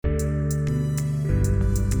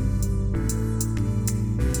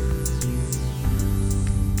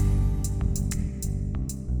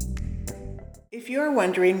you're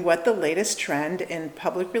wondering what the latest trend in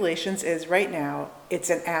public relations is right now, it's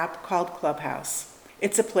an app called Clubhouse.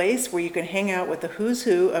 It's a place where you can hang out with the who's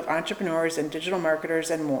who of entrepreneurs and digital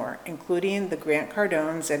marketers and more, including the Grant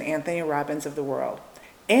Cardones and Anthony Robbins of the world,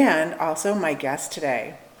 and also my guest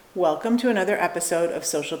today. Welcome to another episode of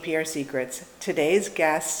Social PR Secrets. Today's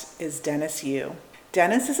guest is Dennis Yu.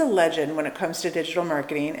 Dennis is a legend when it comes to digital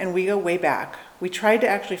marketing, and we go way back. We tried to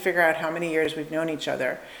actually figure out how many years we've known each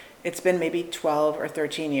other. It's been maybe 12 or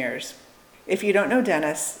 13 years. If you don't know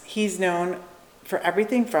Dennis, he's known for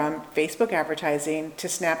everything from Facebook advertising to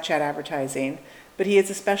Snapchat advertising, but he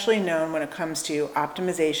is especially known when it comes to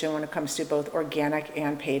optimization, when it comes to both organic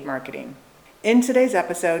and paid marketing. In today's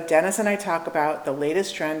episode, Dennis and I talk about the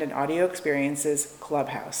latest trend in audio experiences,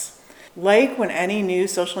 Clubhouse. Like when any new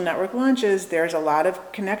social network launches, there's a lot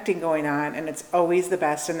of connecting going on, and it's always the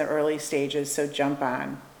best in the early stages, so jump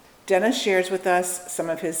on. Dennis shares with us some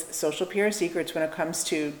of his social PR secrets when it comes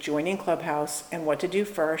to joining Clubhouse and what to do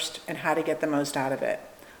first and how to get the most out of it.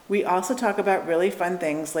 We also talk about really fun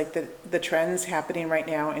things like the trends happening right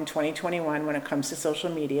now in 2021 when it comes to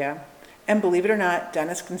social media. And believe it or not,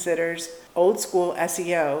 Dennis considers old school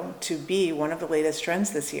SEO to be one of the latest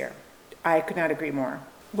trends this year. I could not agree more.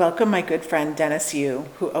 Welcome my good friend Dennis Yu,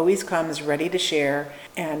 who always comes ready to share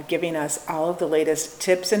and giving us all of the latest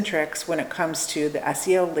tips and tricks when it comes to the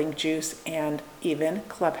SEO link juice and even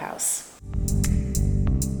Clubhouse.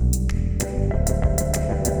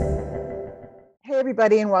 Hey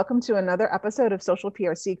everybody, and welcome to another episode of Social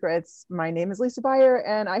PR Secrets. My name is Lisa Beyer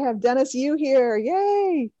and I have Dennis Yu here.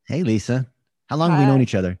 Yay! Hey Lisa, how long have we known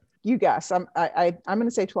each other? You guess. I'm going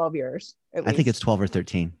to say 12 years at least. I think it's 12 or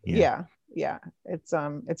 13. Yeah,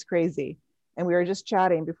 it's crazy. And we were just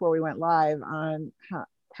chatting before we went live on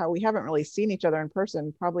how we haven't really seen each other in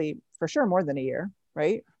person, probably for sure more than a year,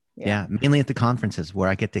 right? Yeah, mainly at the conferences where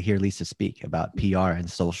I get to hear Lisa speak about PR and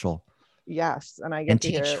social. Yes, and I get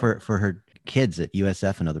to teach hear for her kids at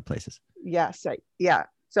USF and other places. Yes, yeah.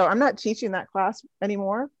 So I'm not teaching that class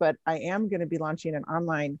anymore, but I am going to be launching an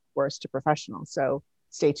online course to professionals. So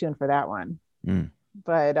stay tuned for that one.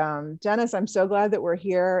 But Dennis, I'm so glad that we're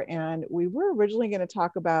here. And we were originally going to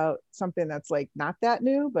talk about something that's like not that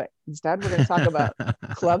new, but instead we're going to talk about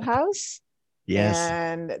Clubhouse. Yes.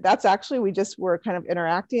 And that's actually, we just were kind of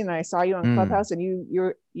interacting and I saw you on Clubhouse and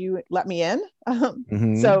you let me in.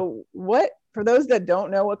 So for those that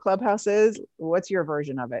don't know what Clubhouse is, what's your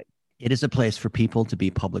version of it? It is a place for people to be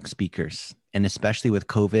public speakers. And especially with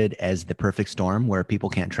COVID as the perfect storm where people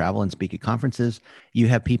can't travel and speak at conferences, you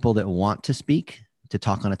have people that want to speak, to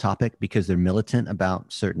talk on a topic because they're militant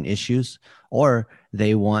about certain issues, or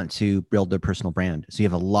they want to build their personal brand. So you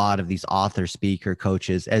have a lot of these author, speaker,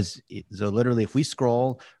 coaches. So literally, if we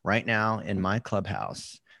scroll right now in my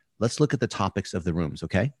Clubhouse, let's look at the topics of the rooms,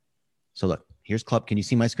 okay? So look, here's Club. Can you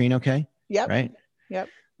see my screen okay? Yep. Right? Yep.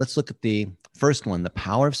 Let's look at the first one, The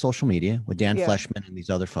Power of Social Media with Dan Fleshman and these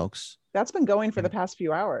other folks. That's been going for the past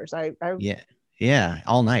few hours. Yeah,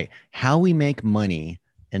 all night. How we make money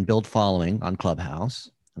and build following on Clubhouse.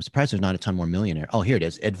 I'm surprised there's not a ton more millionaire. Oh, here it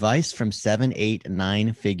is. Advice from 7, 8,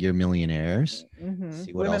 9-figure millionaires.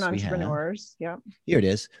 See what Women else we entrepreneurs. Have. Yeah. Here it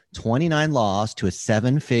is. 29 laws to a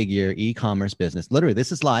 7-figure e-commerce business. Literally,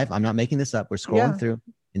 this is live. I'm not making this up. We're scrolling through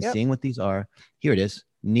and seeing what these are. Here it is.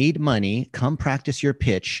 Need money. Come practice your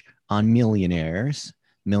pitch on millionaires.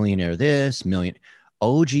 Millionaire this,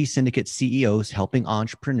 OG syndicate CEOs helping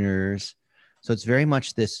entrepreneurs. So it's very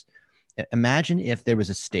much this. Imagine if there was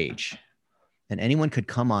a stage and anyone could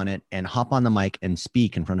come on it and hop on the mic and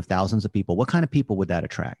speak in front of thousands of people. What kind of people would that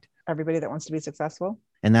attract? Everybody that wants to be successful.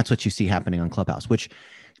 And that's what you see happening on Clubhouse, which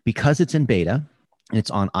because it's in beta and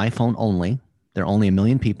it's on iPhone only, there are only 1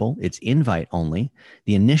 million people. It's invite only.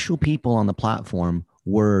 The initial people on the platform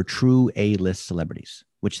were true A-list celebrities,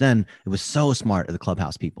 which then it was so smart of the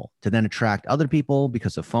Clubhouse people to then attract other people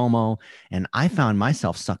because of FOMO. And I found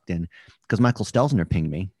myself sucked in because Michael Stelzner pinged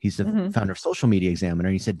me. He's the founder of Social Media Examiner.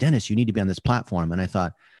 And he said, Dennis, you need to be on this platform. And I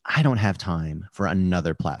thought, I don't have time for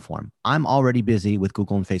another platform. I'm already busy with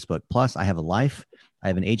Google and Facebook. Plus, I have a life. I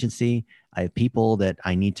have an agency. I have people that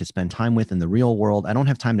I need to spend time with in the real world. I don't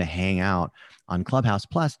have time to hang out on Clubhouse.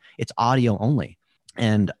 Plus, it's audio only.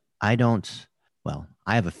 And I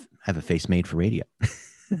have a face made for radio.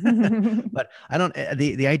 But I don't,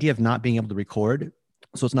 the idea of not being able to record,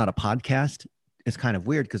 so it's not a podcast, is kind of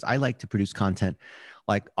weird because I like to produce content.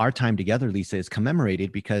 Like our time together, Lisa, is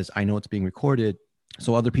commemorated because I know it's being recorded.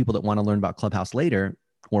 So other people that want to learn about Clubhouse later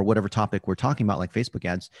or whatever topic we're talking about, like Facebook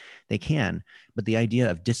ads, they can. But the idea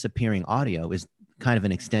of disappearing audio is kind of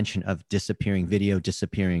an extension of disappearing video,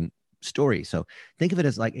 disappearing story. So think of it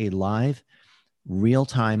as like a live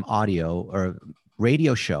real-time audio or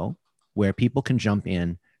radio show where people can jump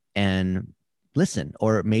in and listen,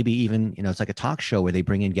 or maybe even, it's like a talk show where they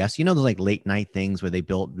bring in guests, those like late night things where they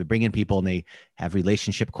bring in people and they have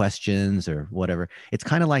relationship questions or whatever. It's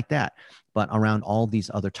kind of like that, but around all these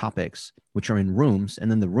other topics, which are in rooms. And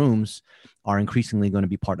then the rooms are increasingly going to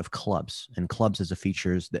be part of clubs, and clubs as a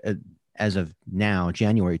features that, as of now,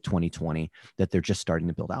 January 2020, that they're just starting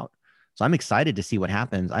to build out. So I'm excited to see what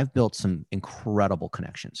happens. I've built some incredible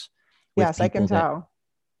connections with Yes, I can people tell.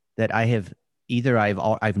 that I have either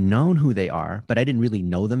I've known who they are, but I didn't really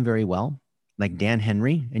know them very well. Like Dan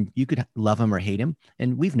Henry, and you could love him or hate him.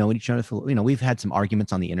 And we've known each other for, we've had some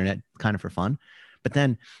arguments on the internet kind of for fun. But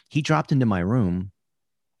then he dropped into my room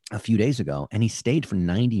a few days ago and he stayed for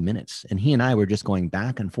 90 minutes. And he and I were just going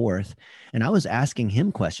back and forth. And I was asking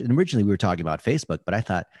him questions. And originally we were talking about Facebook, but I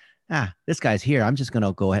thought, this guy's here. I'm just going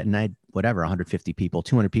to go ahead and 150 people,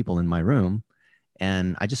 200 people in my room.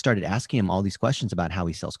 And I just started asking him all these questions about how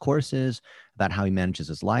he sells courses, about how he manages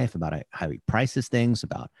his life, about how he prices things,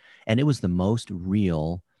 and it was the most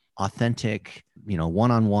real, authentic,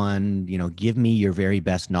 one-on-one, give me your very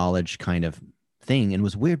best knowledge kind of thing. And it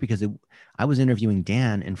was weird because I was interviewing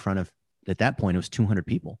Dan in front of, at that point, it was 200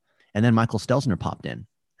 people. And then Michael Stelzner popped in.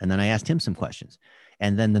 And then I asked him some questions.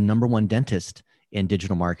 And then the number one dentist in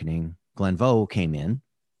digital marketing, Glenn Vo, came in.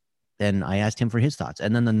 Then I asked him for his thoughts.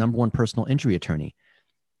 And then the number one personal injury attorney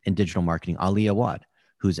in digital marketing, Ali Awad,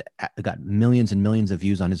 who's got millions and millions of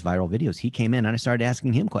views on his viral videos, he came in and I started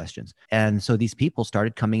asking him questions. And so these people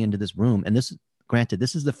started coming into this room. And granted,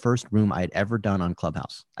 this is the first room I had ever done on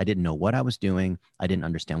Clubhouse. I didn't know what I was doing. I didn't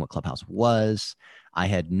understand what Clubhouse was. I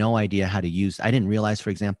had no idea how to use. I didn't realize, for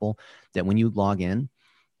example, that when you log in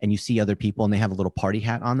and you see other people and they have a little party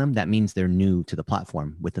hat on them, that means they're new to the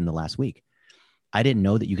platform within the last week. I didn't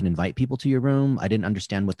know that you can invite people to your room. I didn't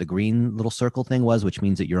understand what the green little circle thing was, which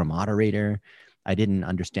means that you're a moderator. I didn't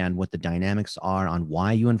understand what the dynamics are on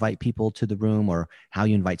why you invite people to the room or how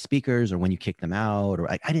you invite speakers or when you kick them out.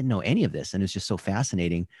 Or I didn't know any of this. And it's just so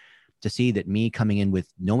fascinating to see that me coming in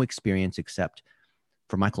with no experience except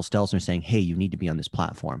for Michael Stelzner saying, hey, you need to be on this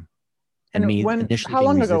platform. And how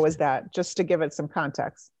long ago was that? Just to give it some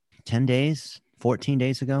context. 10 days, 14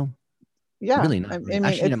 days ago. Yeah. Really not.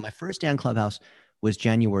 Actually, my first day on Clubhouse was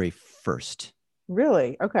January 1st.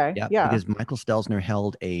 Really? Okay. Yeah. Because Michael Stelzner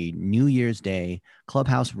held a New Year's Day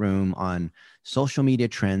Clubhouse room on social media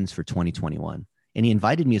trends for 2021. And he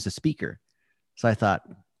invited me as a speaker. So I thought,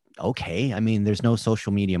 okay, there's no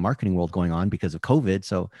social media marketing world going on because of COVID.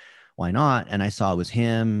 So why not? And I saw it was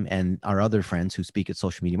him and our other friends who speak at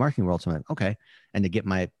Social Media Marketing World. So I'm like, okay. And to get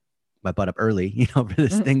my butt up early, for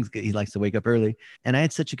this thing, he likes to wake up early. And I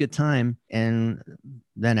had such a good time. And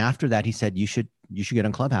then after that, he said, you should get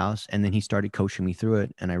on Clubhouse. And then he started coaching me through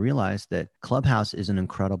it. And I realized that Clubhouse is an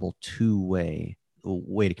incredible two-way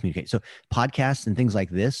way to communicate. So podcasts and things like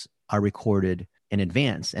this are recorded in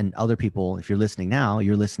advance. And other people, if you're listening now,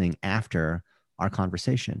 you're listening after our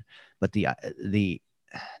conversation. But the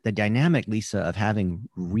dynamic, Lisa, of having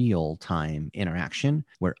real-time interaction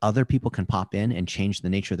where other people can pop in and change the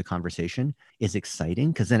nature of the conversation is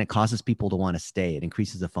exciting because then it causes people to want to stay. It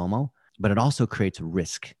increases the FOMO, but it also creates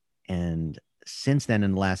risk. And since then,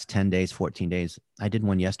 in the last 10 days, 14 days, I did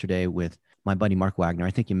one yesterday with my buddy Mark Wagner. I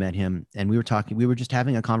think you met him. And we were just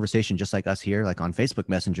having a conversation just like us here, like on Facebook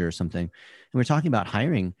Messenger or something. And we were talking about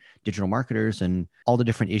hiring digital marketers and all the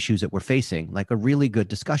different issues that we're facing, like a really good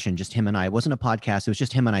discussion, just him and I. It wasn't a podcast. It was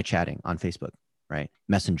just him and I chatting on Facebook, right?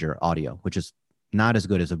 Messenger audio, which is not as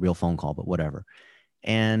good as a real phone call, but whatever.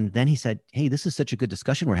 And then he said, hey, this is such a good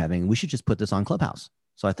discussion we're having. We should just put this on Clubhouse.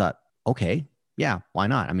 So I thought, okay, yeah, why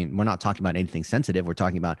not? We're not talking about anything sensitive. We're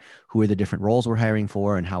talking about who are the different roles we're hiring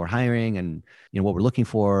for and how we're hiring and, what we're looking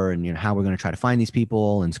for and, how we're going to try to find these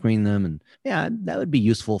people and screen them. And yeah, that would be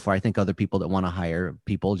useful for, I think, other people that want to hire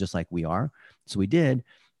people just like we are. So we did.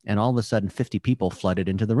 And all of a sudden 50 people flooded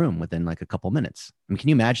into the room within like a couple minutes. Can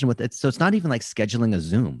you imagine what that? So it's not even like scheduling a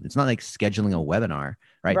Zoom. It's not like scheduling a webinar,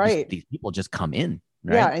 right? Right. These people just come in.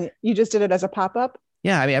 Right? Yeah. And you just did it as a pop-up?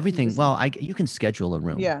 Yeah. Everything. Well, you can schedule a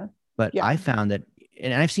room. Yeah. But I found that,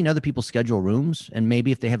 and I've seen other people schedule rooms, and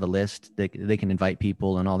maybe if they have a list, they can invite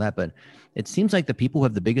people and all that. But it seems like the people who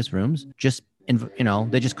have the biggest rooms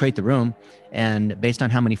they just create the room, and based on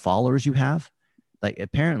how many followers you have, like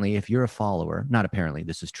apparently, if you're a follower, not apparently,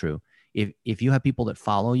 this is true. If you have people that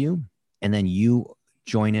follow you, and then you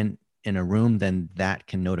join in a room, then that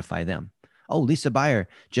can notify them. Oh, Lisa Buyer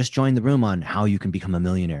just joined the room on how you can become a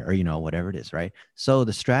millionaire, or whatever it is, right? So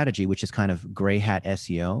the strategy, which is kind of gray hat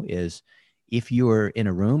SEO, is if you're in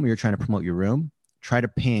a room or you're trying to promote your room, try to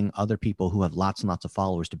ping other people who have lots and lots of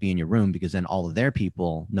followers to be in your room, because then all of their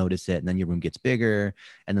people notice it, and then your room gets bigger,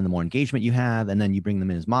 and then the more engagement you have, and then you bring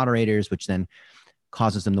them in as moderators, which then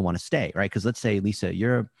causes them to want to stay, right? Because let's say, Lisa,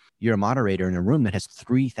 you're a moderator in a room that has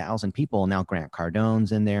 3,000 people. Now Grant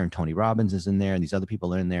Cardone's in there, and Tony Robbins is in there, and these other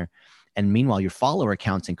people are in there. And meanwhile, your follower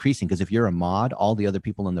count's increasing, because if you're a mod, all the other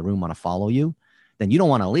people in the room want to follow you, then you don't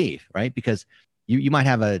want to leave, right? Because you might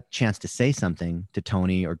have a chance to say something to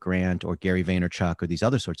Tony or Grant or Gary Vaynerchuk or these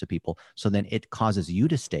other sorts of people. So then it causes you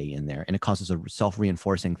to stay in there, and it causes a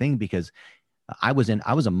self-reinforcing thing, because I was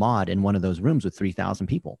a mod in one of those rooms with 3,000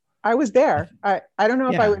 people. I was there. I don't know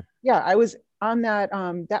if Yeah. I was, I was on that.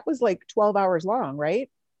 That was like 12 hours long, right?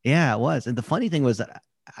 Yeah, it was. And the funny thing was that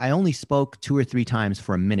I only spoke 2 or 3 times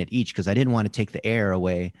for a minute each, because I didn't want to take the air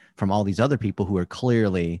away from all these other people who are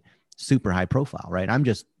clearly super high profile, right? I'm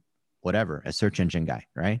just whatever, a search engine guy,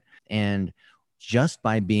 right? And just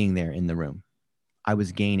by being there in the room, I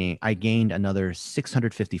gained another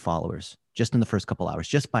 650 followers just in the first couple hours,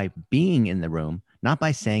 just by being in the room, not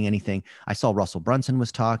by saying anything. I saw Russell Brunson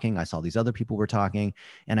was talking. I saw these other people were talking.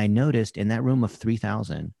 And I noticed in that room of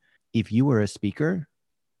 3,000, if you were a speaker,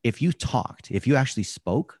 if you talked, if you actually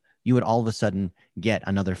spoke, you would all of a sudden get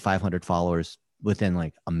another 500 followers within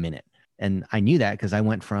like a minute. And I knew that because I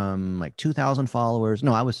went from like 2,000 followers.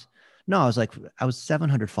 I was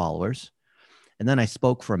 700 followers. And then I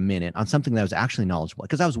spoke for a minute on something that was actually knowledgeable,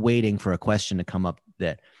 because I was waiting for a question to come up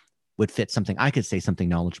that would fit something I could say something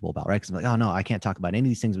knowledgeable about, right? Because I'm like, oh no, I can't talk about any of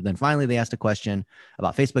these things. But then finally they asked a question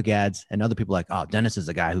about Facebook ads, and other people are like, oh, Dennis is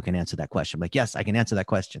the guy who can answer that question. I'm like, yes, I can answer that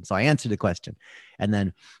question. So I answered the question, and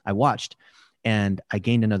then I watched, and I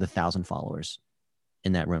gained another 1,000 followers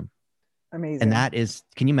in that room. Amazing. And that is,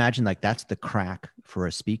 can you imagine, like, that's the crack for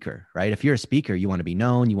a speaker, right? If you're a speaker, you want to be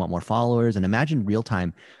known, you want more followers. And imagine real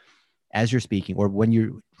time as you're speaking, or when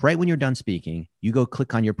you're done speaking, you go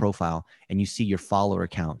click on your profile and you see your follower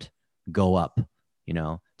count go up,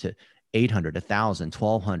 to 800, 1,000,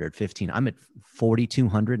 1,200, 15. I'm at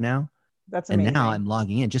 4,200 now. That's amazing. And now I'm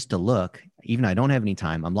logging in just to look, even though I don't have any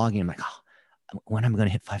time. I'm logging in. I'm like, oh, when am I going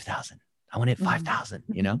to hit 5,000? I want to hit 5,000,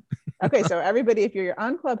 Okay. So everybody, if you're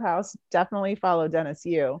on Clubhouse, definitely follow Dennis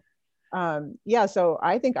Yu. So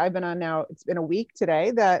I think I've been on now, it's been a week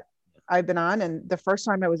today that I've been on. And the first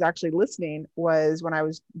time I was actually listening was when I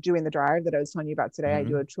was doing the drive that I was telling you about today. Mm-hmm. I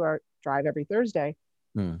do a 2-hour drive every Thursday.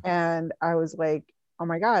 And I was like, oh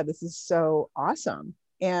my God, this is so awesome.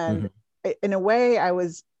 And in a way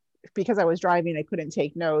because I was driving, I couldn't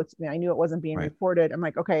take notes. I knew it wasn't being recorded. I'm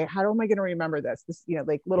like, okay, how am I going to remember this?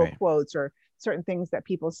 Like little quotes or certain things that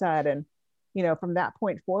people said. And, from that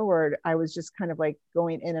point forward, I was just kind of like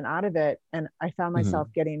going in and out of it. And I found myself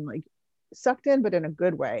getting like sucked in, but in a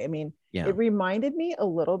good way. I mean, it reminded me a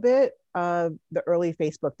little bit of the early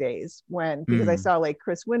Facebook days because I saw like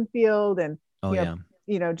Chris Winfield and,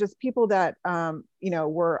 just people that,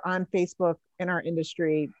 were on Facebook in our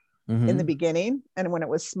industry in the beginning, and when it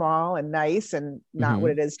was small and nice and not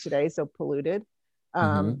what it is today, so polluted.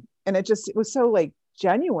 And it was so like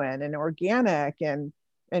genuine and organic and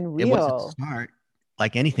real. It was at the start,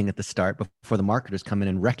 like anything at the start, before the marketers come in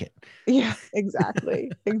and wreck it. Yeah, exactly.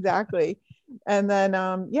 Exactly. And then,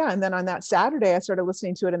 and then on that Saturday, I started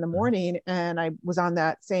listening to it in the morning, and I was in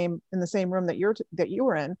the same room that you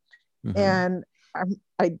were in. And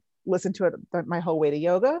I listened to it my whole way to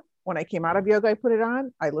yoga. When I came out of yoga, I put it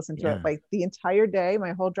on. I listened to it like the entire day,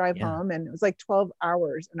 my whole drive home, and it was like 12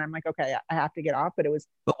 hours. And I'm like, okay, I have to get off. But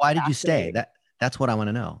why did you stay? That's what I want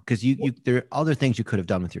to know. Because there are other things you could have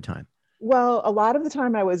done with your time. Well, a lot of the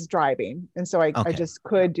time I was driving, and so I just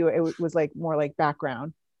could do it. It was like more like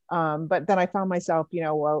background. But then I found myself,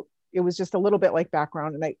 it was just a little bit like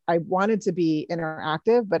background, and I wanted to be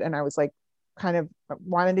interactive, and I was like, kind of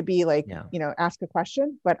wanted to be like, ask a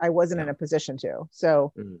question, but I wasn't in a position to.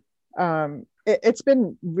 So it's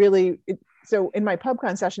been really, so in my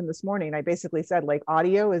PubCon session this morning, I basically said like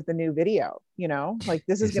audio is the new video, like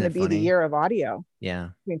this is going to be the year of audio. Yeah.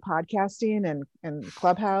 I mean, podcasting and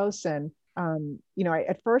Clubhouse. And,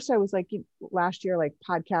 at first I was like, last year, like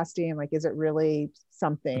podcasting, like, is it really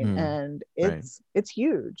something? And it's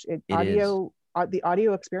huge. The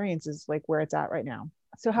audio experience is like where it's at right now.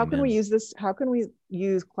 So how can we use this? How can we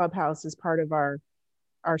use Clubhouse as part of our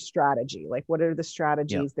strategy? Like, what are the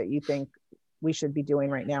strategies that you think we should be doing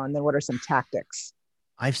right now? And then what are some tactics?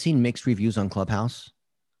 I've seen mixed reviews on Clubhouse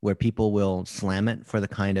where people will slam it for the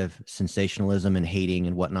kind of sensationalism and hating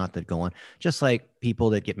and whatnot that go on. Just like people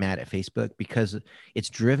that get mad at Facebook, because it's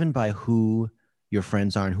driven by who your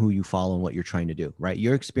friends are and who you follow and what you're trying to do, right?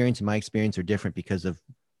 Your experience and my experience are different because of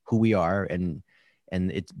who we are and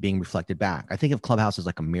it's being reflected back. I think of Clubhouse as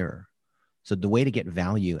like a mirror. So the way to get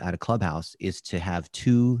value out of Clubhouse is to have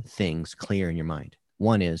two things clear in your mind.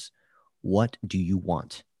 One is, what do you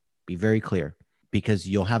want? Be very clear, because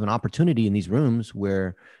you'll have an opportunity in these rooms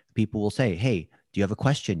where people will say, hey, do you have a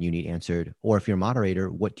question you need answered? Or if you're a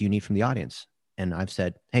moderator, what do you need from the audience? And I've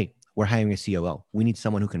said, hey, we're hiring a COO. We need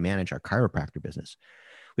someone who can manage our chiropractor business.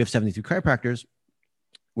 We have 73 chiropractors.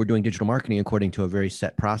 We're doing digital marketing according to a very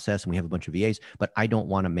set process, and we have a bunch of VAs, but I don't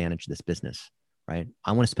want to manage this business, right?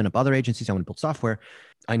 I want to spin up other agencies. I want to build software.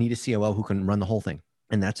 I need a COO who can run the whole thing.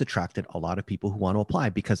 And that's attracted a lot of people who want to apply,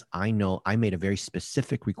 because I know I made a very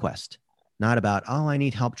specific request, not about, oh, I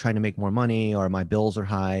need help trying to make more money, or my bills are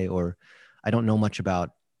high, or I don't know much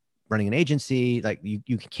about running an agency. Like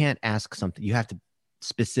you can't ask something. You have to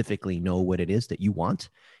specifically know what it is that you want.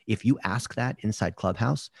 If you ask that inside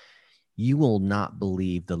Clubhouse, you will not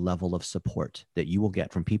believe the level of support that you will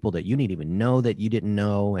get from people that you didn't even know that you didn't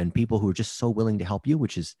know, and people who are just so willing to help you,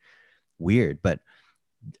 which is weird. But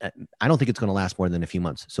I don't think it's going to last more than a few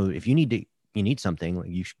months. So if you need something,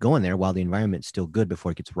 you should go in there while the environment's still good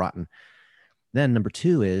before it gets rotten. Then number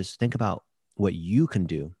two is think about what you can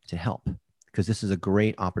do to help, because this is a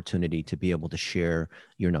great opportunity to be able to share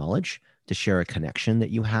your knowledge, to share a connection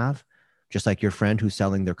that you have, just like your friend who's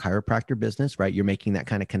selling their chiropractor business, right? You're making that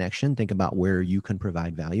kind of connection. Think about where you can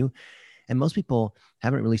provide value. And most people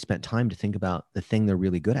haven't really spent time to think about the thing they're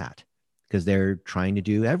really good at, because they're trying to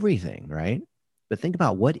do everything, right? But think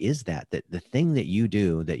about, what is that the thing that you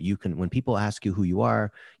do that you can, when people ask you who you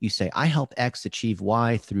are, you say, I help X achieve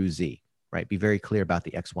Y through Z, right? Be very clear about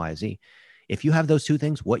the X, Y, Z. If you have those two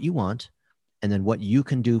things, what you want, and then what you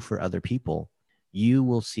can do for other people, you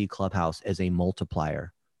will see Clubhouse as a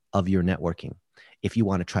multiplier of your networking. If you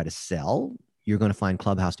want to try to sell, you're going to find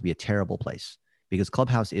Clubhouse to be a terrible place, because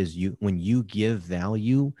Clubhouse is when you give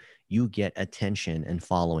value, you get attention and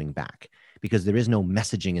following back, because there is no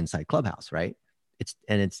messaging inside Clubhouse, right?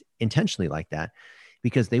 It's intentionally like that,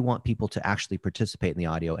 because they want people to actually participate in the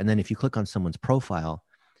audio. And then if you click on someone's profile,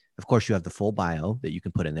 of course, you have the full bio that you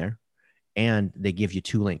can put in there, and they give you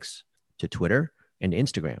 2 links to Twitter and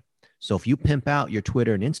Instagram. So if you pimp out your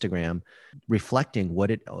Twitter and Instagram, reflecting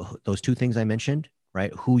those 2 things I mentioned,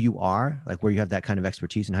 right? Who you are, like where you have that kind of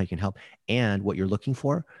expertise and how you can help, and what you're looking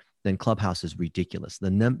for, then Clubhouse is ridiculous.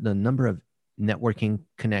 The number of networking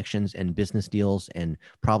connections and business deals and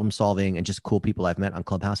problem solving and just cool people I've met on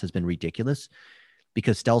Clubhouse has been ridiculous,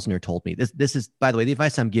 because Stelzner told me this is, by the way, the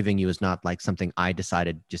advice I'm giving you is not like something I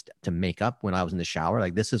decided just to make up when I was in the shower.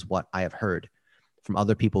 Like, this is what I have heard from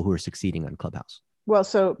other people who are succeeding on Clubhouse. Well,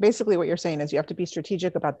 so basically what you're saying is you have to be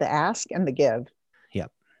strategic about the ask and the give.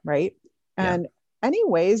 Yep. Right. And any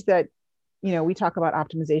ways that, we talk about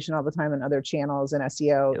optimization all the time on other channels and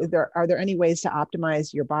SEO. Yep. Are there any ways to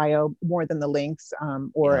optimize your bio more than the links,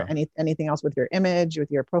 or anything else with your image, with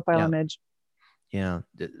your profile image? Yeah.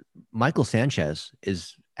 Michael Sanchez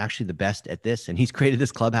is actually the best at this. And he's created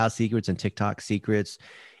this Clubhouse Secrets and TikTok Secrets.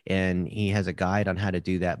 And he has a guide on how to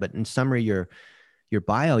do that. But in summary, your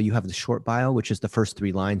bio, you have the short bio, which is the first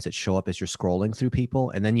 3 lines that show up as you're scrolling through people.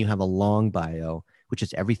 And then you have a long bio, which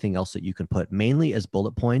is everything else that you can put, mainly as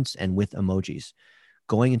bullet points and with emojis,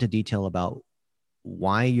 going into detail about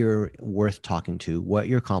why you're worth talking to, what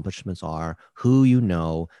your accomplishments are, who you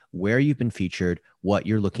know, where you've been featured, what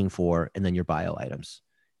you're looking for, and then your bio items.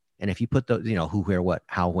 And if you put those, who, where, what,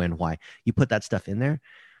 how, when, why, you put that stuff in there,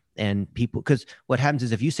 and people, because what happens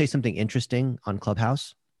is if you say something interesting on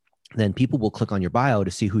Clubhouse, then people will click on your bio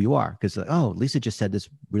to see who you are, because like, oh, Lisa just said this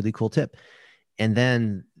really cool tip. And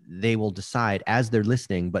then they will decide as they're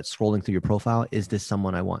listening, but scrolling through your profile, is this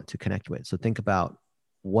someone I want to connect with? So think about,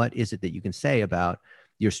 what is it that you can say about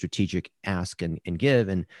your strategic ask and give?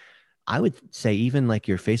 And I would say even like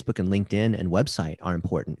your Facebook and LinkedIn and website are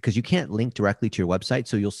important, because you can't link directly to your website.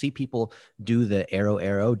 So you'll see people do the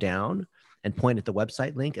arrow down and point at the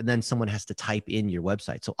website link, and then someone has to type in your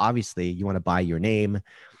website. So obviously you want to buy your name.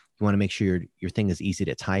 You want to make sure your thing is easy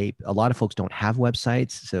to type. A lot of folks don't have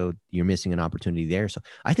websites, so you're missing an opportunity there. So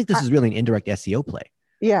I think this is really an indirect SEO play.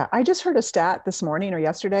 Yeah, I just heard a stat this morning or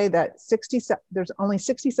yesterday that there's only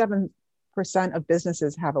 67% of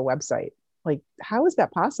businesses have a website. Like, how is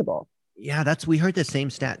that possible? Yeah, we heard the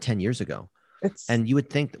same stat 10 years ago. And you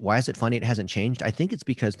would think, why is it funny it hasn't changed? I think it's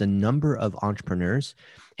because the number of entrepreneurs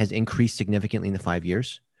has increased significantly in the 5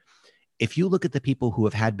 years. If you look at the people who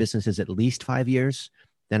have had businesses at least 5 years,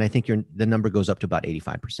 then I think the number goes up to about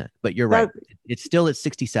 85%. But you're right. It's still at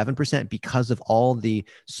 67% because of all the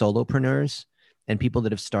solopreneurs and people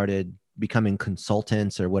that have started becoming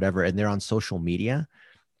consultants or whatever, and they're on social media,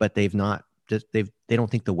 but they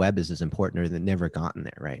don't think the web is as important, or they've never gotten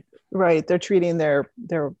there, right? Right. They're treating their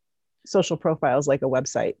social profiles like a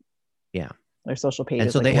website. Yeah. Their social pages.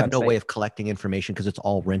 And so like they a have no website. way of collecting information because it's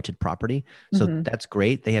all rented property. So Mm-hmm. that's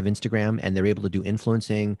great. They have Instagram and they're able to do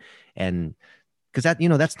influencing, and because that,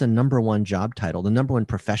 that's the number one job title, the number one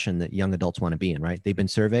profession that young adults want to be in, right? They've been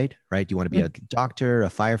surveyed, right? Do you want to be a doctor, a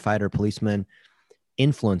firefighter, a policeman?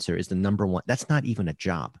 Influencer is the number one. That's not even a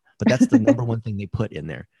job, but that's the number one thing they put in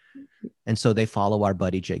there. And so they follow our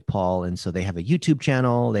buddy Jake Paul. And so they have a YouTube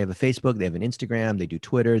channel, they have a Facebook, they have an Instagram, they do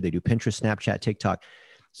Twitter, they do Pinterest, Snapchat, TikTok.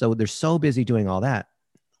 So they're so busy doing all that.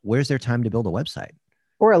 Where's their time to build a website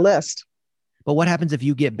or a list? But what happens if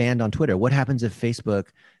you get banned on Twitter? What happens if Facebook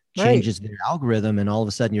changes their algorithm and all of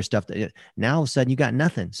a sudden your stuff, now all of a sudden you got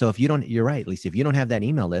nothing. So if you don't, you're right, Lisa, if you don't have that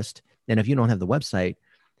email list, and if you don't have the website,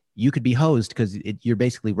 you could be hosed because you're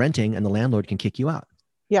basically renting and the landlord can kick you out.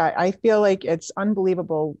 Yeah, I feel like it's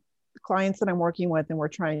unbelievable. Clients that I'm working with, and we're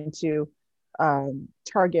trying to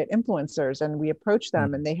target influencers, and we approach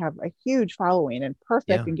them and they have a huge following and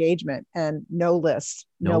perfect engagement, and no lists,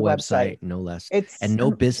 no website, no list, and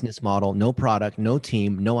no business model, no product, no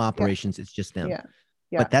team, no operations. It's just them. Yeah.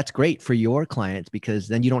 But that's great for your clients because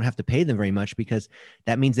then you don't have to pay them very much because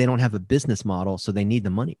that means they don't have a business model. So they need the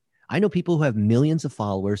money. I know people who have millions of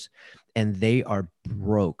followers and they are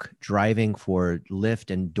broke driving for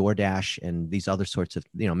Lyft and DoorDash and these other sorts of,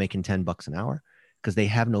 making $10 an hour because they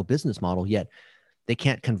have no business model yet. They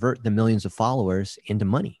can't convert the millions of followers into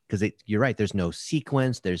money because you're right. There's no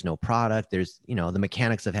sequence. There's no product. There's, the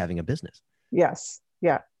mechanics of having a business. Yes.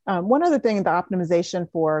 Yeah. One other thing, the optimization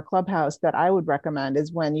for Clubhouse that I would recommend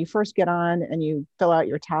is when you first get on and you fill out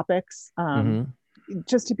your topics,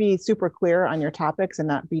 just to be super clear on your topics and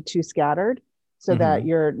not be too scattered so that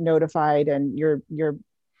you're notified and you're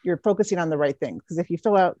focusing on the right things. Because if you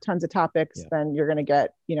fill out tons of topics, then you're going to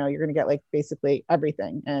get, like basically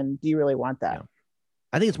everything. And do you really want that? Yeah.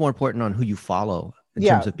 I think it's more important on who you follow in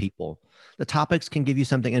terms of people. The topics can give you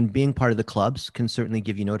something, and being part of the clubs can certainly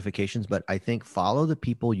give you notifications, but I think follow the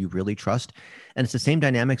people you really trust. And it's the same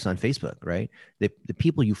dynamics on Facebook, right? The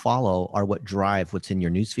people you follow are what drive what's in your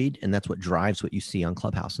newsfeed, and that's what drives what you see on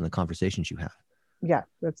Clubhouse and the conversations you have. Yeah,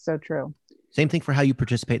 that's so true. Same thing for how you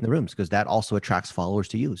participate in the rooms, because that also attracts followers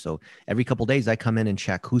to you. So every couple of days I come in and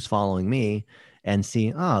check who's following me and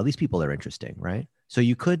see, these people are interesting, right? So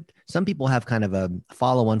some people have kind of a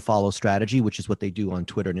follow-unfollow strategy, which is what they do on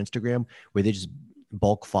Twitter and Instagram, where they just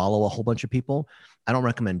bulk follow a whole bunch of people. I don't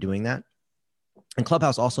recommend doing that. And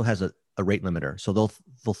Clubhouse also has a rate limiter. So they'll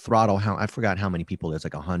throttle I forgot how many people there's,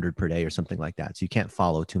 like 100 per day or something like that. So you can't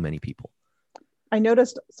follow too many people. I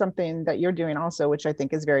noticed something that you're doing also, which I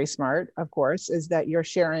think is very smart, of course, is that you're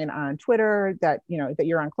sharing on Twitter that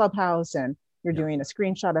you're on Clubhouse, and you're doing a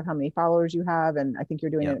screenshot of how many followers you have. And I think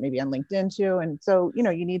you're doing it maybe on LinkedIn too. And so, you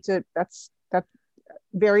need to, that's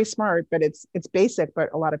very smart, but it's basic,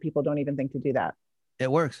 but a lot of people don't even think to do that.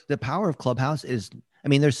 It works. The power of Clubhouse is,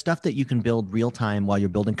 there's stuff that you can build real time while you're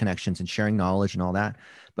building connections and sharing knowledge and all that.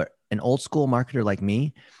 But an old school marketer like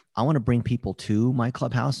me, I want to bring people to my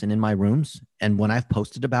Clubhouse and in my rooms. And when I've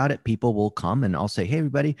posted about it, people will come and I'll say, hey,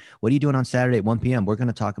 everybody, what are you doing on Saturday at 1 p.m.? We're going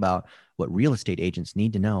to talk about what real estate agents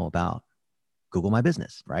need to know about Google My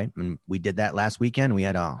Business, right? And we did that last weekend. We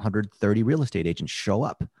had 130 real estate agents show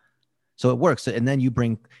up. So it works. And then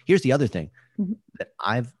here's the other thing that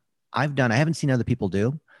I've done, I haven't seen other people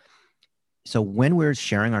do. So when we're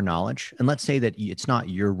sharing our knowledge, and let's say that it's not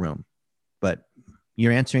your room, but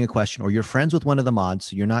you're answering a question or you're friends with one of the mods,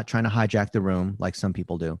 so you're not trying to hijack the room like some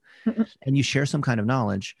people do, and you share some kind of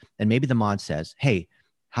knowledge, and maybe the mod says, hey,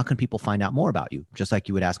 how can people find out more about you? Just like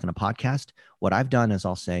you would ask on a podcast. What I've done is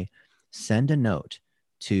I'll say, send a note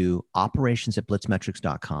to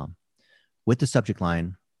operations@blitzmetrics.com with the subject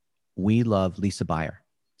line, we love Lisa Buyer.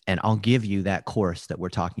 And I'll give you that course that we're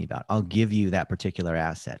talking about. I'll give you that particular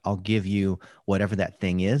asset. I'll give you whatever that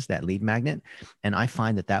thing is, that lead magnet. And I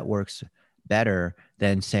find that works better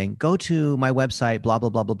than saying, go to my website, blah, blah,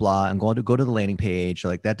 blah, blah, blah, and go to the landing page.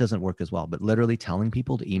 Like that doesn't work as well. But literally telling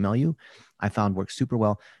people to email you, I found works super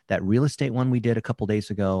well. That real estate one we did a couple days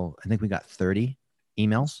ago, I think we got 30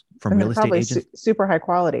 emails from real estate agents. Super high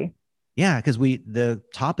quality. Yeah, because the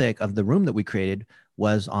topic of the room that we created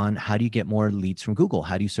was on how do you get more leads from Google?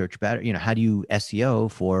 How do you search better? How do you SEO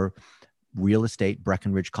for real estate,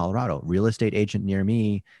 Breckenridge, Colorado, real estate agent near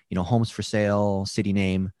me, homes for sale, city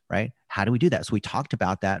name, right? How do we do that? So we talked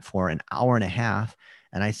about that for an hour and a half.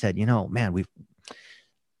 And I said, man, we've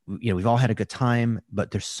all had a good time, but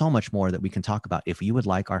there's so much more that we can talk about. If you would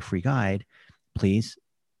like our free guide, please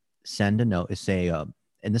send a note, say,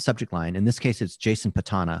 in the subject line, in this case, it's Jason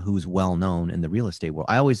Patana, who's well known in the real estate world.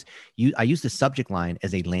 I use the subject line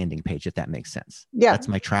as a landing page, if that makes sense. Yeah. That's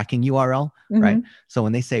my tracking URL, right? So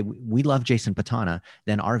when they say we love Jason Patana,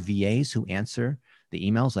 then our VAs who answer the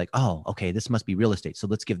emails like, oh, okay, this must be real estate. So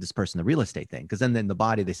let's give this person the real estate thing. Because then in the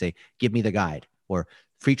body, they say, give me the guide or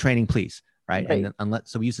free training, please. Right. And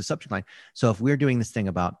so we use the subject line. So if we're doing this thing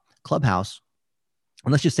about Clubhouse,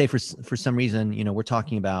 and let's just say for some reason, we're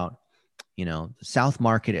talking about, South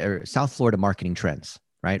Florida marketing trends,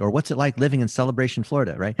 right? Or what's it like living in Celebration,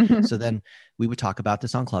 Florida, right? So then we would talk about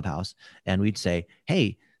this on Clubhouse and we'd say,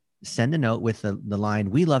 hey, send a note with the line,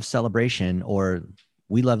 we love Celebration, or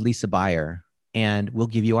we love Lisa Buyer, and we'll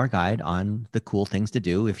give you our guide on the cool things to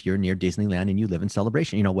do if you're near Disneyland and you live in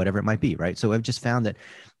Celebration, whatever it might be, right? So I've just found that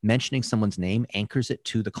mentioning someone's name anchors it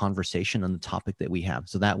to the conversation on the topic that we have.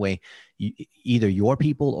 So that way, either your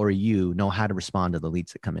people or you know how to respond to the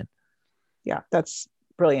leads that come in. Yeah, that's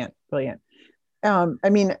brilliant. Brilliant. I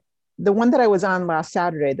mean, the one that I was on last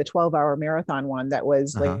Saturday, the 12-hour marathon one, that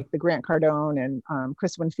was like the Grant Cardone and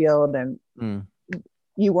Chris Winfield, and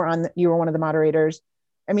you were one of the moderators.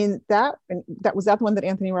 I mean, that was the one that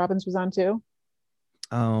Anthony Robbins was on too?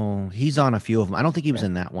 Oh, he's on a few of them. I don't think he was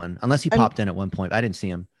in that one, unless he popped in at one point. I didn't see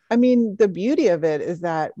him. I mean, the beauty of it is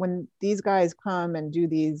that when these guys come and do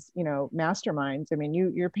these, masterminds, I mean,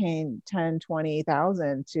 you're paying 10,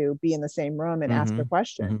 20,000 to be in the same room and ask a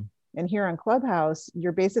question. And here on Clubhouse,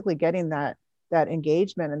 you're basically getting that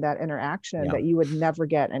engagement and that interaction that you would never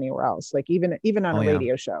get anywhere else. Like even on a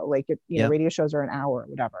radio show, like, radio shows are an hour or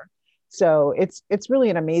whatever. So it's really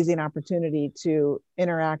an amazing opportunity to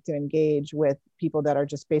interact and engage with people that are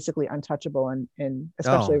just basically untouchable, and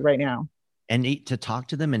especially right now. And to talk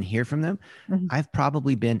to them and hear from them. I've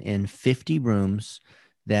probably been in 50 rooms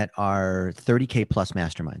that are 30K plus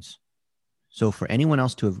masterminds. So for anyone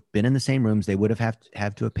else to have been in the same rooms, they would have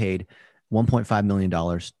to have paid $1.5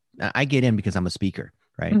 million. I get in because I'm a speaker,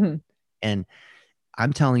 right? And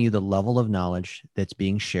I'm telling you, the level of knowledge that's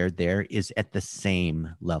being shared there is at the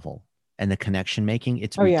same level. And the connection making,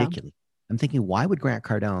 it's ridiculous. I'm thinking, why would Grant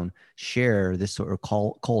Cardone share this sort of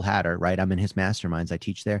Cole Hatter, right? I'm in his masterminds. I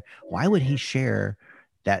teach there. Why would he share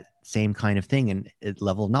that same kind of thing and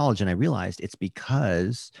level of knowledge? And I realized it's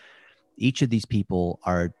because each of these people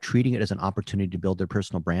are treating it as an opportunity to build their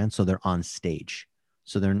personal brand. So they're on stage.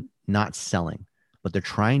 So they're not selling, but they're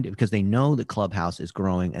trying to, because they know that Clubhouse is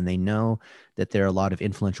growing and they know that there are a lot of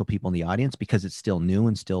influential people in the audience because it's still new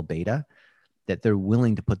and still beta, that they're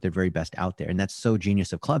willing to put their very best out there. And that's so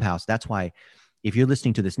genius of Clubhouse. That's why if you're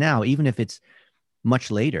listening to this now, even if it's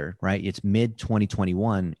much later, right? It's mid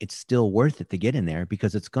 2021, it's still worth it to get in there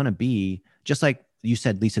because it's going to be just like you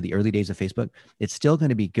said, Lisa, the early days of Facebook, it's still going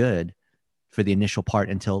to be good for the initial part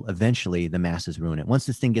until eventually the masses ruin it. Once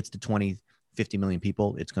this thing gets to 20, 50 million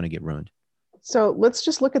people, it's going to get ruined. So let's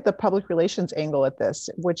just look at the public relations angle at this,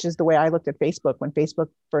 which is the way I looked at Facebook when Facebook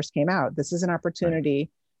first came out. This is an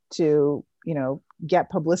opportunity to, get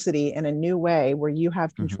publicity in a new way where you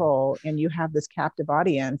have control and you have this captive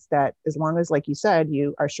audience that, as long as, like you said,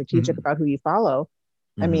 you are strategic about who you follow.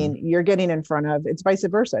 I mean, you're getting in front of, it's vice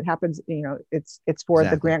versa. It happens, it's for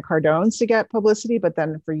the Grant Cardones to get publicity, but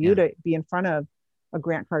then for you to be in front of a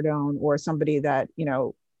Grant Cardone or somebody that,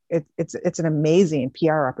 it's an amazing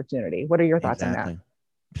PR opportunity. What are your thoughts on that?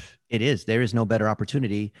 It is. There is no better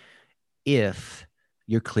opportunity if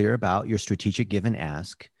you're clear about your strategic give and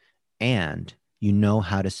ask, and you know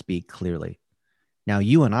how to speak clearly. Now,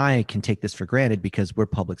 you and I can take this for granted because we're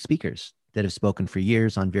public speakers that have spoken for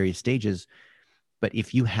years on various stages. But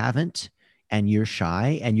if you haven't, and you're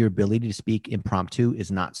shy, and your ability to speak impromptu is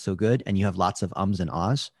not so good, and you have lots of ums and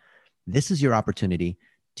ahs, this is your opportunity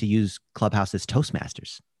to use Clubhouse as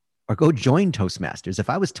Toastmasters. Or go join Toastmasters. If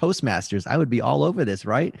I was Toastmasters, I would be all over this,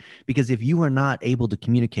 right? Because if you are not able to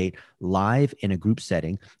communicate live in a group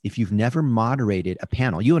setting, if you've never moderated a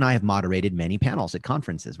panel, you and I have moderated many panels at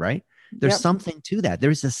conferences, right? There's something to that.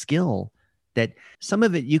 There's a skill that some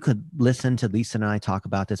of it you could listen to Lisa and I talk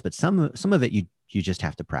about this, but some of it you just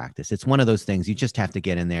have to practice. It's one of those things you just have to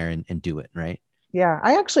get in there and do it, right? Yeah,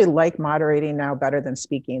 I actually like moderating now better than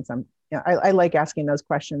speaking. I like asking those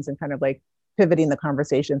questions and kind of like pivoting the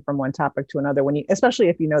conversation from one topic to another especially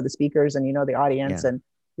if you know the speakers and you know the audience and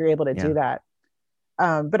you're able to do that.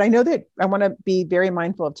 But I know that I want to be very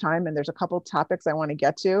mindful of time, and there's a couple topics I want to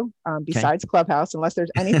get to besides Clubhouse, unless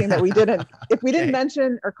there's anything that we didn't, if we didn't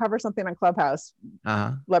mention or cover something on Clubhouse,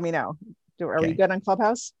 let me know. Are we good on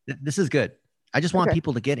Clubhouse? This is good. I just want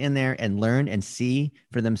people to get in there and learn and see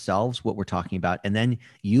for themselves what we're talking about. And then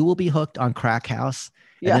you will be hooked on Crack House.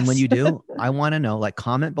 And then when you do, I want to know, like,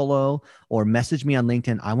 comment below or message me on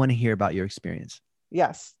LinkedIn. I want to hear about your experience.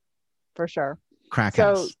 Yes, for sure. Crack So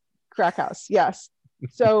house. Crack house. Yes.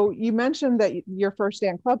 So you mentioned that your first day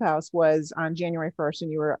on Clubhouse was on January 1st,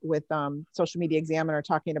 and you were with Social Media Examiner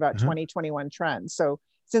talking about 2021 trends. So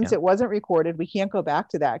since it wasn't recorded, we can't go back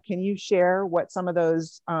to that. Can you share what some of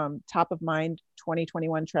those top of mind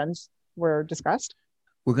 2021 trends were discussed?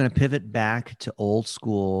 We're going to pivot back to old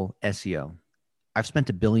school SEO. I've spent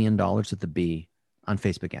 $1 billion with the B on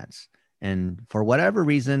Facebook ads. And for whatever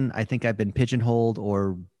reason, I think I've been pigeonholed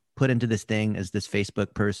or put into this thing as this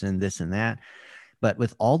Facebook person, this and that. But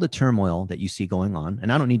with all the turmoil that you see going on,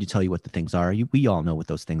 and I don't need to tell you what the things are, we all know what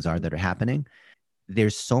those things are that are happening.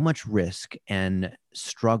 There's so much risk and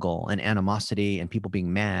struggle and animosity and people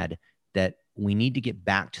being mad that we need to get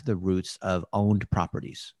back to the roots of owned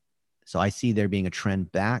properties. So I see there being a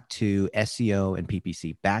trend back to SEO and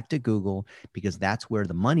PPC, back to Google, because that's where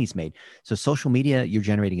the money's made. So social media, you're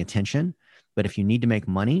generating attention, but if you need to make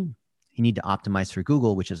money, you need to optimize for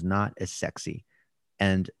Google, which is not as sexy.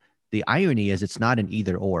 And the irony is it's not an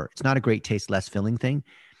either or. It's not a great taste, less filling thing.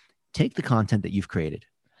 Take the content that you've created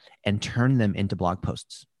and turn them into blog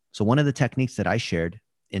posts. So one of the techniques that I shared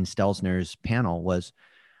in Stelzner's panel was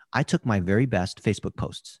I took my very best Facebook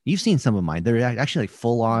posts. You've seen some of mine. They're actually like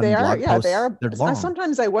full-on blog posts. They are. They're long.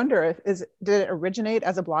 Sometimes I wonder did it originate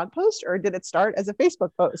as a blog post or did it start as a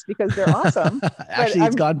Facebook post? Because they're awesome. Actually,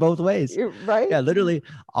 it's gone both ways. Right? Yeah, literally.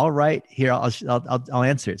 I'll write here. I'll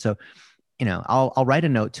answer it. So, I'll write a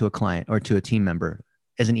note to a client or to a team member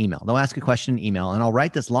as an email. They'll ask a question in email and I'll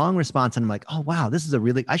write this long response. And I'm like, oh, wow,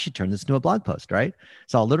 I should turn this into a blog post, right?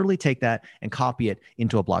 So I'll literally take that and copy it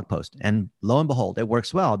into a blog post. And lo and behold, it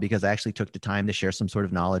works well because I actually took the time to share some sort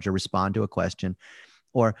of knowledge or respond to a question.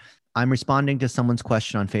 Or I'm responding to someone's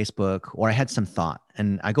question on Facebook, or I had some thought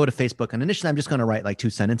and I go to Facebook and initially I'm just going to write like 2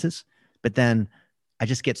 sentences, but then I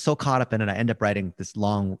just get so caught up in it. I end up writing this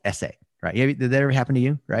long essay, right? Did that ever happen to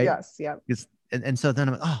you? Right? Yes. Yeah. And so then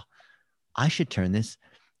I'm like, oh, I should turn this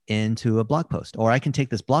into a blog post, or I can take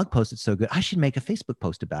this blog post. It's so good. I should make a Facebook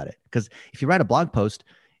post about it. Because if you write a blog post,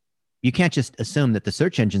 you can't just assume that the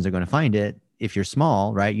search engines are going to find it. If you're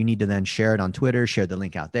small, right, you need to then share it on Twitter, share the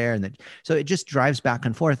link out there. And then, so it just drives back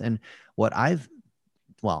and forth. And what I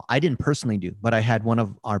didn't personally do, but I had one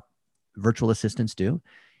of our virtual assistants do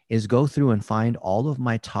is go through and find all of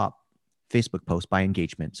my top Facebook posts by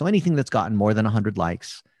engagement. So anything that's gotten more than 100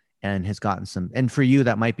 likes and has gotten some, and for you,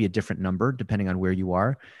 that might be a different number depending on where you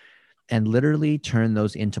are, and literally turn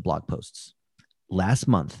those into blog posts. Last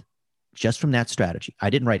month, just from that strategy,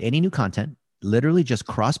 I didn't write any new content, literally just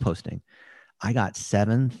cross-posting. I got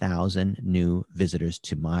 7,000 new visitors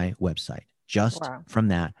to my website just from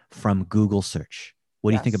that, from Google search.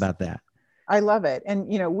 What do you think about that? I love it. And,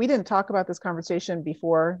 we didn't talk about this conversation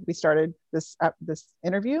before we started this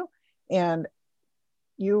interview, and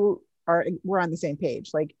we're on the same page.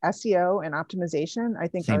 Like SEO and optimization, I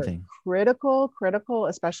think are critical,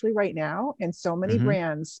 especially right now. And so many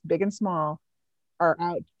brands, big and small, are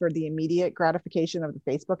out for the immediate gratification of the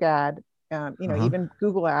Facebook ad, even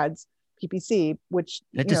Google ads, PPC, which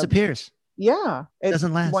it disappears. Yeah. It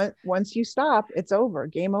doesn't last. Once you stop, it's over,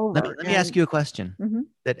 game over. Let me ask you a question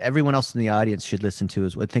that everyone else in the audience should listen to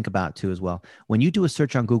think about too as well. When you do a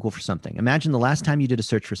search on Google for something, imagine the last time you did a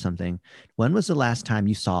search for something. When was the last time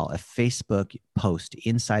you saw a Facebook post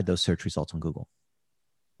inside those search results on Google?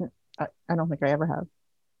 I don't think I ever have.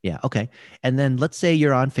 Yeah. Okay. And then let's say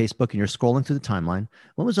you're on Facebook and you're scrolling through the timeline.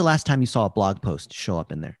 When was the last time you saw a blog post show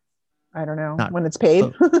up in there? I don't know. When it's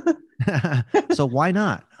paid. So why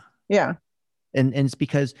not? Yeah. And it's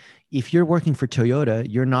because if you're working for Toyota,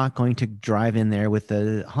 you're not going to drive in there with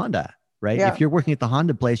the Honda, right? Yeah. If you're working at the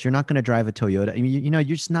Honda place, you're not going to drive a Toyota. I mean, you're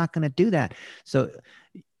just not going to do that. So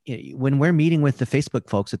when we're meeting with the Facebook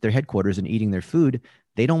folks at their headquarters and eating their food,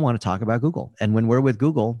 they don't want to talk about Google. And when we're with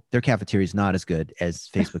Google, their cafeteria is not as good as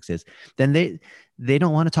Facebook's is. Then they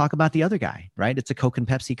don't want to talk about the other guy, right? It's a Coke and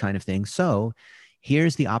Pepsi kind of thing. So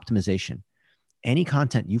here's the optimization. Any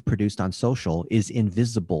content you've produced on social is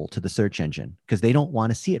invisible to the search engine because they don't want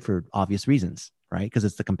to see it for obvious reasons, right? Because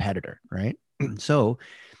it's the competitor, right? So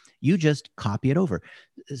you just copy it over.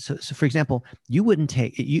 So for example, you would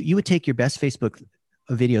take your best Facebook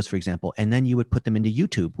videos, for example, and then you would put them into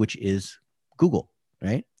YouTube, which is Google,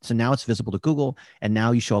 right? So now it's visible to Google, and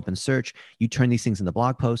now you show up in search. You turn these things into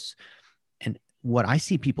blog posts. And what I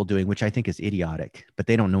see people doing, which I think is idiotic, but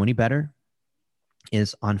they don't know any better,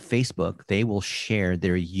 is on Facebook, they will share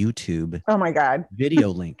their YouTube oh my God video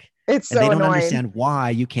link. It's And they so don't annoying. understand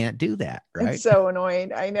why you can't do that, right? It's so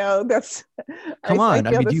annoying. I know that's, Come I on.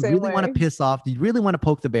 I feel mean, the do you same really want to way. piss off? Do you really want to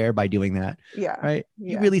poke the bear by doing that? Yeah. Right?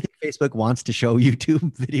 You Yeah. really think Facebook wants to show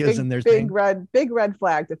YouTube videos in their thing? Big red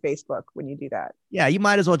flag to Facebook when you do that. Yeah, you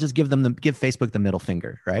might as well just give Facebook the middle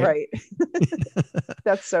finger, right? Right.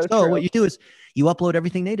 That's so So true. what you do is you upload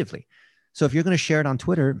everything natively. So if you're going to share it on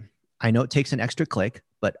Twitter, I know it takes an extra click,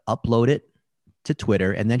 but upload it to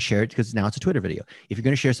Twitter and then share it because now it's a Twitter video. If you're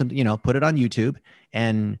going to share something, put it on YouTube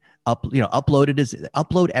and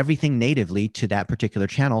upload everything natively to that particular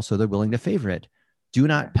channel so they're willing to favorite. Do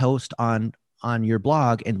not post on your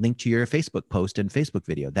blog and link to your Facebook post and Facebook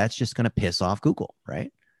video. That's just going to piss off Google,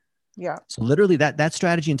 right? Yeah. So literally that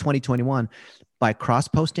strategy in 2021, by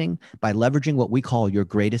cross-posting, by leveraging what we call your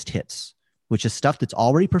greatest hits, which is stuff that's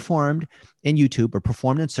already performed in YouTube or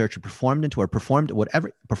performed in search or performed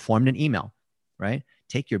in email, right?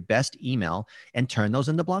 Take your best email and turn those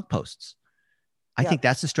into blog posts. I think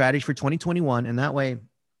that's the strategy for 2021. And that way,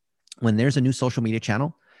 when there's a new social media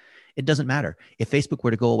channel, it doesn't matter. If Facebook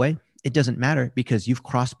were to go away, it doesn't matter because you've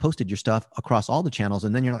cross-posted your stuff across all the channels.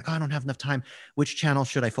 And then you're like, oh, I don't have enough time. Which channel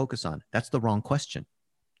should I focus on? That's the wrong question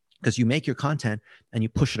because you make your content and you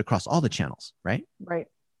push it across all the channels, right? Right.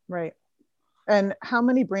 Right. And how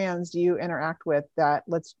many brands do you interact with that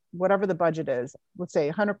whatever the budget is, let's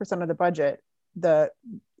say 100% of the budget, the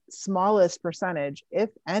smallest percentage, if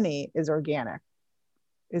any, is organic,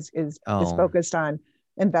 is focused on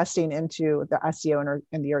investing into the SEO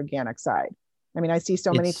and the organic side. I mean, I see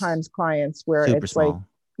so many times clients where it's small.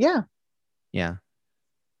 Like, yeah.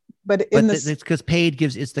 But it's because paid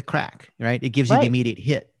it's the crack, right? It gives you the immediate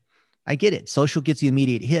hit. I get it. Social gets you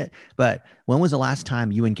immediate hit, but when was the last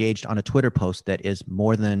time you engaged on a Twitter post that is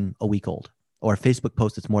more than a week old or a Facebook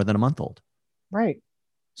post that's more than a month old? Right.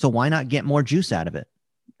 So why not get more juice out of it?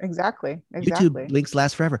 Exactly. YouTube links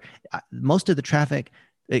last forever. Most of the traffic,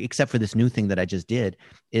 except for this new thing that I just did,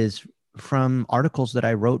 is from articles that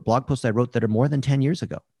I wrote, blog posts I wrote that are more than 10 years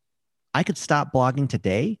ago. I could stop blogging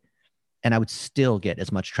today and I would still get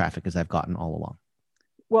as much traffic as I've gotten all along.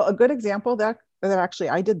 Well, a good example that actually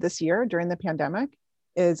I did this year during the pandemic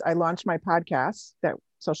is I launched my podcast, that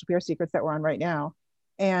Social PR Secrets that we're on right now.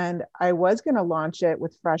 And I was going to launch it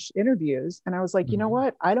with fresh interviews. And I was like, you know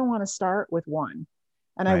what? I don't want to start with one.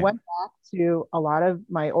 And I went back to a lot of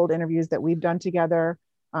my old interviews that we've done together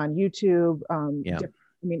on YouTube.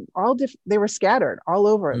 They were scattered all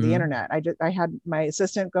over the internet. I had my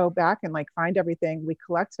assistant go back and find everything. We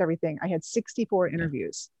collected everything. I had 64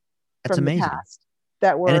 interviews from the past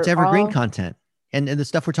that were, and it's evergreen content. And the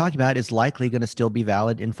stuff we're talking about is likely going to still be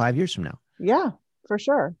valid in 5 years from now. Yeah, for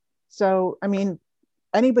sure. So, I mean,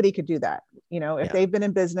 anybody could do that. If they've been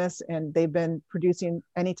in business and they've been producing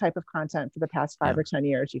any type of content for the past 5 or 10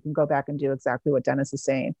 years, you can go back and do exactly what Dennis is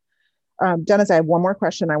saying. Dennis, I have one more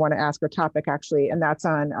question I want to ask, or topic actually, and that's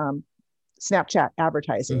on Snapchat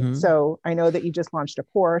advertising. So I know that you just launched a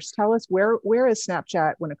course. Tell us where is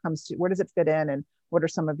Snapchat when it comes to, where does it fit in, and what are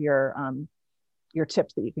some of your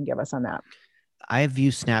tips that you can give us on that? I view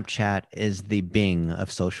Snapchat as the Bing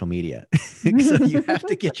of social media. So you have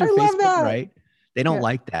to get your Facebook right. They don't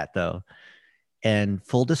like that though. And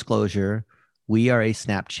full disclosure, we are a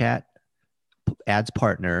Snapchat ads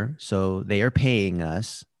partner. So they are paying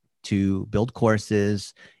us to build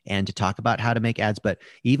courses and to talk about how to make ads. But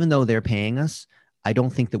even though they're paying us, I don't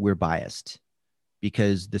think that we're biased,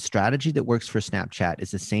 because the strategy that works for Snapchat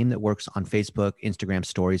is the same that works on Facebook, Instagram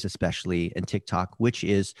stories, especially, and TikTok, which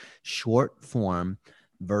is short form,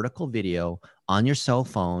 vertical video on your cell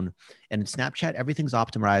phone. And in Snapchat, everything's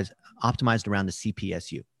optimized around the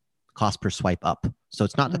CPSU, cost per swipe up. So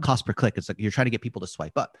it's not the cost per click. It's like you're trying to get people to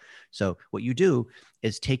swipe up. So what you do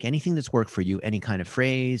is take anything that's worked for you, any kind of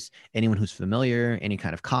phrase, anyone who's familiar, any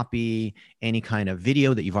kind of copy, any kind of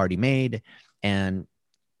video that you've already made, and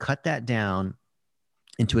cut that down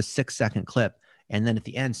into a 6-second clip. And then at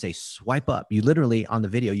the end, say, swipe up. You literally, on the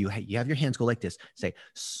video, you have your hands go like this, say,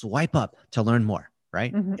 swipe up to learn more,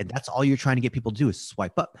 right? And that's all you're trying to get people to do is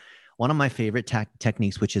swipe up. One of my favorite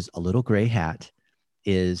techniques, which is a little gray hat,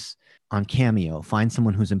 is on Cameo, find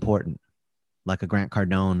someone who's important, like a Grant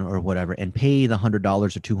Cardone or whatever, and pay the $100 or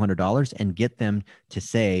 $200 and get them to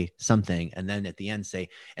say something. And then at the end say,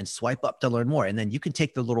 and swipe up to learn more. And then you can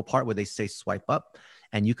take the little part where they say swipe up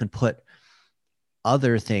and you can put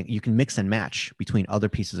other thing, you can mix and match between other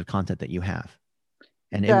pieces of content that you have.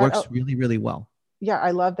 And it works really, really well. Yeah,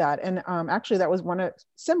 I love that. And actually that was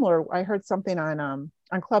similar. I heard something on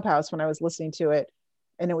Clubhouse when I was listening to it,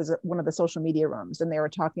 and it was one of the social media rooms, and they were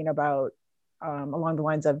talking about along the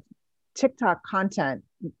lines of TikTok content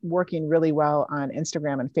working really well on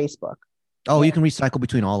Instagram and Facebook. Oh, you can recycle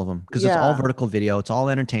between all of them because it's all Yeah. vertical video. It's all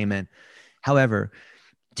entertainment. However,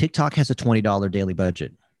 TikTok has a $20 daily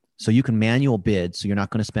budget. So you can manual bid. So you're not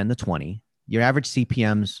going to spend the 20. Your average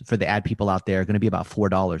CPMs for the ad people out there are going to be about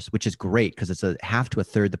 $4, which is great because it's a half to a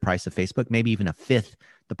third the price of Facebook, maybe even a fifth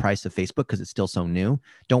the price of Facebook because it's still so new.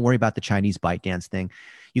 Don't worry about the Chinese ByteDance thing.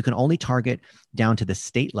 You can only target down to the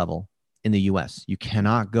state level in the US. You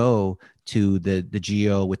cannot go to the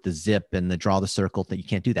geo with the zip and the draw the circle that you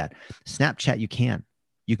can't do that. Snapchat, you can.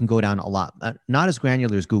 You can go down a lot, not as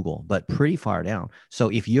granular as Google, but pretty far down. So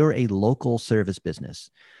if you're a local service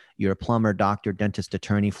business, you're a plumber, doctor, dentist,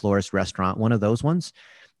 attorney, florist, restaurant, one of those ones,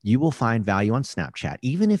 you will find value on Snapchat,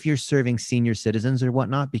 even if you're serving senior citizens or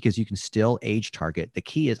whatnot, because you can still age target. The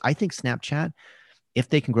key is, I think Snapchat, if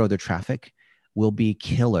they can grow their traffic, will be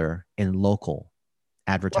killer in local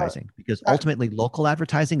advertising, because ultimately local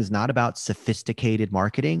advertising is not about sophisticated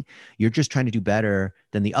marketing. You're just trying to do better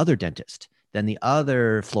than the other dentist, than the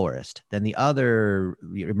other florist, than the other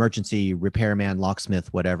emergency repairman,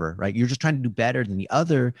 locksmith, whatever, right? You're just trying to do better than the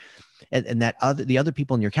other, and that other, the other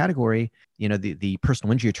people in your category, you know, the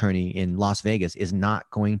personal injury attorney in Las Vegas is not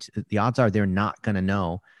going to, the odds are they're not going to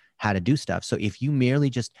know how to do stuff. So if you merely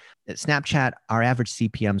just Snapchat, our average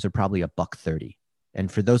CPMs are probably $1.30.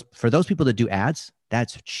 And for those people that do ads,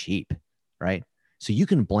 that's cheap, right? So you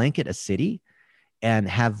can blanket a city and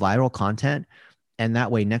have viral content. And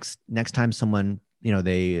that way, next time someone, you know,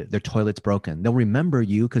 their toilet's broken, they'll remember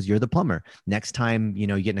you because you're the plumber. Next time, you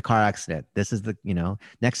know, you get in a car accident, this is the, you know,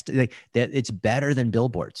 it's better than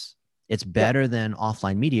billboards. It's better than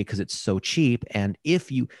offline media because it's so cheap. And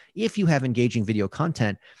if you have engaging video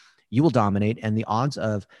content, you will dominate. And the odds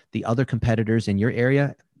of the other competitors in your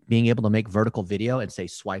area being able to make vertical video and say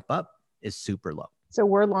swipe up is super low. So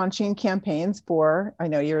we're launching campaigns for, I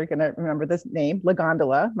know you're going to remember this name, La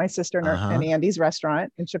Gondola, my sister and Andy's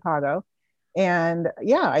restaurant in Chicago. And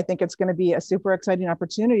yeah, I think it's going to be a super exciting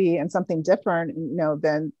opportunity and something different, you know,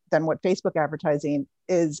 than what Facebook advertising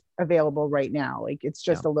is available right now. Like it's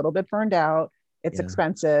just a little bit burned out. It's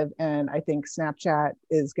expensive. And I think Snapchat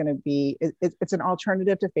is going to be, it's an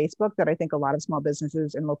alternative to Facebook that I think a lot of small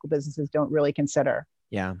businesses and local businesses don't really consider.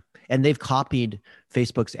 Yeah. And they've copied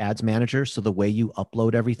Facebook's ads manager. So the way you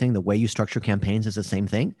upload everything, the way you structure campaigns is the same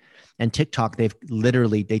thing. And TikTok, they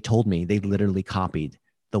told me they literally copied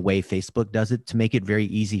the way Facebook does it to make it very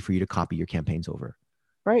easy for you to copy your campaigns over.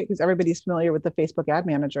 Right. Because everybody's familiar with the Facebook ad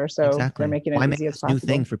manager. So they're making it easy as possible. New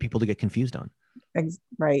thing for people to get confused on.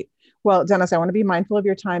 Right. Well, Dennis, I want to be mindful of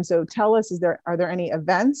your time. So tell us, are there any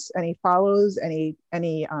events, any follows, any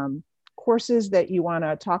courses that you want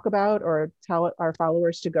to talk about or tell our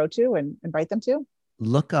followers to go to and invite them to?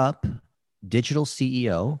 Look up Digital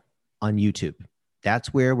CEO on YouTube.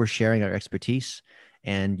 That's where we're sharing our expertise.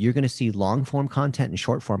 And you're going to see long form content and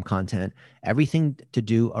short form content, everything to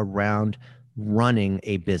do around running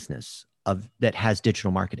a business that has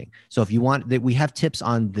digital marketing. So if you want that, we have tips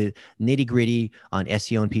on the nitty gritty on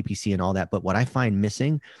SEO and PPC and all that. But what I find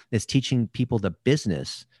missing is teaching people the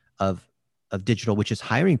business of digital, which is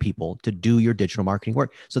hiring people to do your digital marketing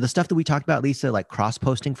work. So the stuff that we talked about, Lisa, like cross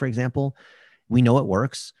posting, for example, we know it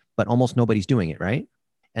works, but almost nobody's doing it, right?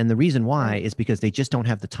 And the reason why is because they just don't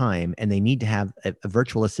have the time and they need to have a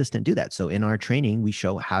virtual assistant do that. So in our training, we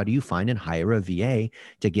show how do you find and hire a VA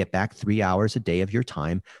to get back 3 hours a day of your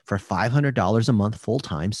time for $500 a month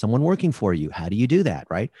full-time, someone working for you. How do you do that,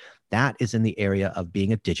 right? That is in the area of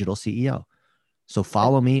being a digital CEO. So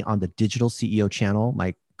follow me on the Digital CEO channel.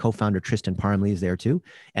 My co-founder Tristan Parmley is there too.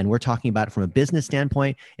 And we're talking about it from a business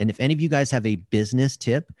standpoint. And if any of you guys have a business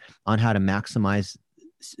tip on how to maximize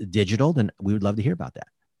digital, then we would love to hear about that.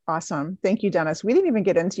 Awesome. Thank you, Dennis. We didn't even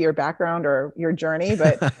get into your background or your journey,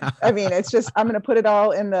 but I mean, it's just, I'm going to put it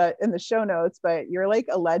all in the show notes, but you're like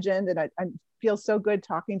a legend. And I feel so good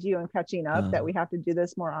talking to you and catching up that we have to do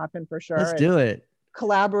this more often for sure. Let's do it.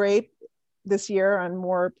 Collaborate this year on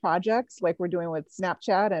more projects like we're doing with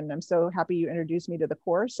Snapchat. And I'm so happy you introduced me to the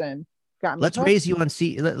course and got me. Let's raise you on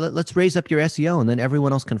let's raise up your SEO and then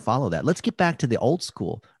everyone else can follow that. Let's get back to the old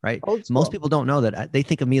school, right? Old school. Most people don't know that. They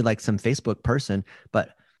think of me like some Facebook person,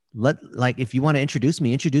 but if you want to introduce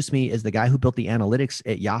me as the guy who built the analytics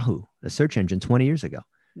at Yahoo, the search engine 20 years ago.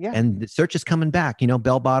 Yeah. And the search is coming back, you know,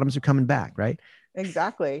 bell bottoms are coming back, right?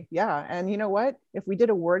 Exactly. Yeah. And you know what, if we did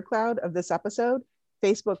a word cloud of this episode,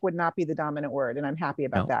 Facebook would not be the dominant word. And I'm happy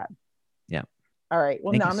about that. Yeah. All right.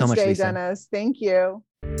 Well, Thank you so much, Lisa. Dennis. Thank you.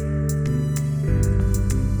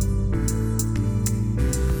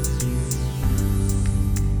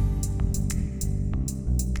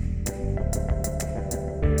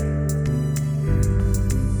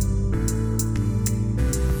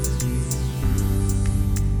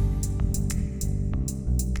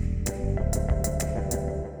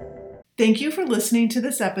 Thank you for listening to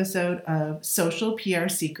this episode of Social PR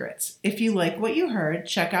Secrets. If you like what you heard,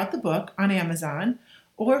 check out the book on Amazon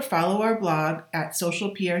or follow our blog at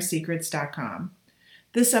socialprsecrets.com.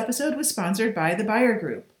 This episode was sponsored by The Buyer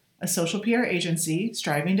Group, a social PR agency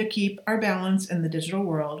striving to keep our balance in the digital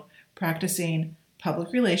world, practicing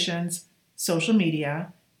public relations, social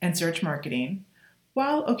media, and search marketing,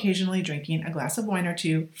 while occasionally drinking a glass of wine or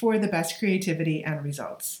two for the best creativity and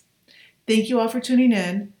results. Thank you all for tuning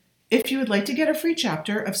in. If you would like to get a free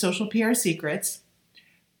chapter of Social PR Secrets,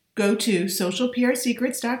 go to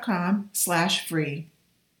socialprsecrets.com/free.